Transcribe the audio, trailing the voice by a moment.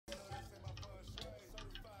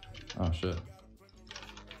Oh shit.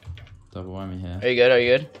 Double whammy here. Are you good? Are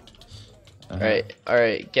you good?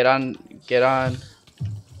 Alright. Get on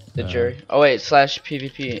the jerk. Oh wait,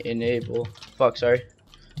 /PVP enable. Fuck, sorry.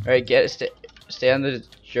 Alright, stay on the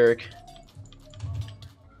jerk.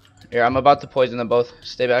 Here, I'm about to poison them both.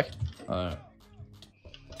 Stay back. Alright.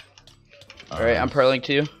 Alright, I'm pearling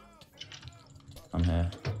to you. I'm here.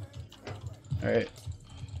 Alright.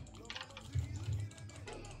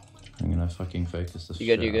 I'm gonna fucking focus this.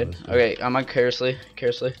 You good? Okay, I'm on Carelessly.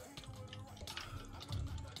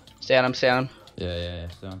 Stay on him. Yeah.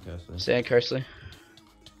 Stay on Carelessly. Stay on Carelessly.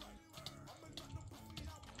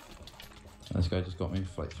 This guy just got me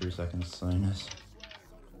for like 3 seconds, so nice.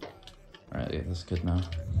 Alright, yeah, that's good now.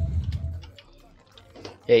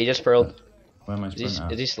 Yeah, he just pearled. Where am I sprinting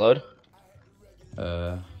at? Is he slowed?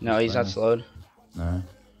 No, he's not slowed. No.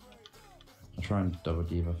 I'll try and double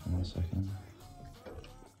debuff in a second.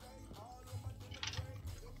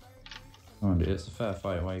 Come on, dude, it's a fair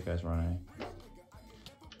fight. Why are you guys running?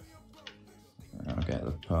 I'll get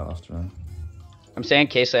the pearl after him. I'm saying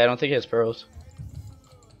Casey, I don't think he has pearls.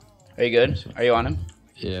 Are you good? Are you on him?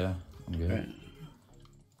 Yeah, I'm good. Right.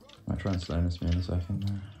 Might try and slowness me in a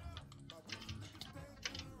second.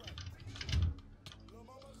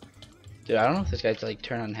 Dude, I don't know if this guy's like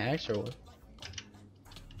turn on hacks or what.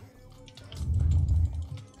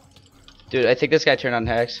 Dude, I think this guy turned on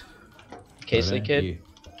hacks. Casey kid.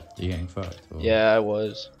 You getting fucked? Or? Yeah, I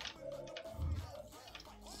was.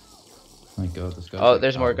 Oh my god, this guy. Oh,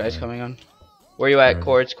 there's more guys coming on. Where you at?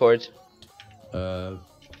 Chords.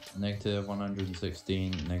 Negative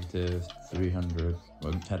 116, negative 300.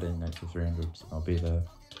 Well, I'm heading negative 300. I'll be there.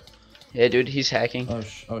 Yeah, dude, he's hacking.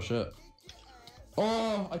 Oh shit.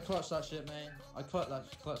 Oh, I clutched that shit, man. I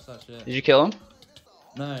clutched that shit. Did you kill him?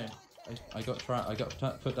 No. I got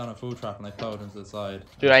put down a full trap and I fell into the side.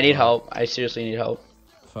 Dude, I need help. I seriously need help.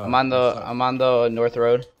 Fuck, I'm on the north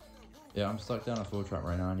road. Yeah, I'm stuck down a full trap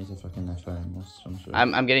right now. I need to fucking phone or some shit.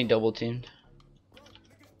 I'm getting double teamed.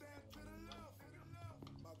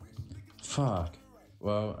 Fuck.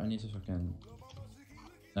 Well, I need to fucking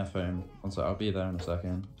phone. One sec, I'll be there in a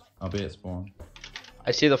second. I'll be at spawn.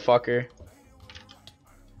 I see the fucker.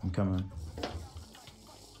 I'm coming.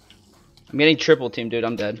 I'm getting triple teamed, dude.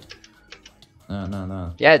 I'm dead.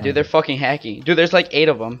 No. Yeah, dude, they're fucking hacking. Dude, there's like 8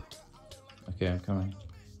 of them. Okay, I'm coming.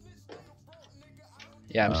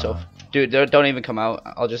 Yeah, dude, don't even come out.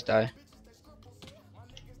 I'll just die.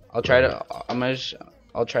 I'll try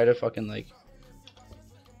to fucking like.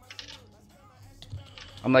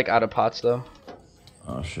 I'm like out of pots though.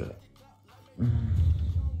 Oh shit.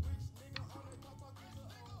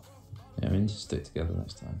 Yeah, we need to stick together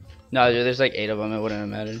next time. No, dude, there's like 8 of them. It wouldn't have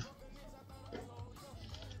mattered.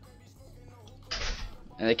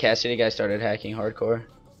 And the Cassidy guy started hacking hardcore.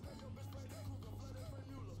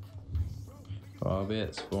 Well, I'll be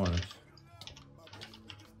at spawn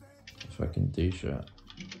if I can do shit.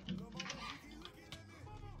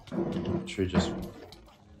 Should we just...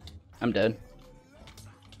 I'm dead.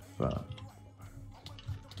 Fuck.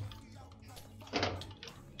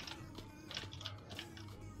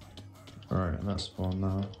 Alright, I'm at spawn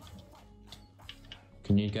now.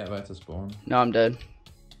 Can you get back to spawn? No, I'm dead.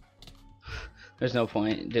 There's no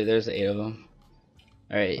point. Dude, there's 8 of them.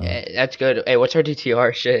 Alright, that's good. Hey, what's our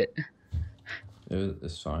DTR? Shit.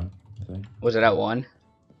 It's fine, I think. Was it at 1?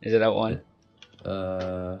 Is it at 1?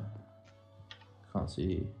 Can't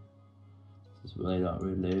see. It's really not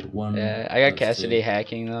really 1. Yeah, I got Cassidy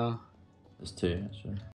hacking though. There's 2 actually.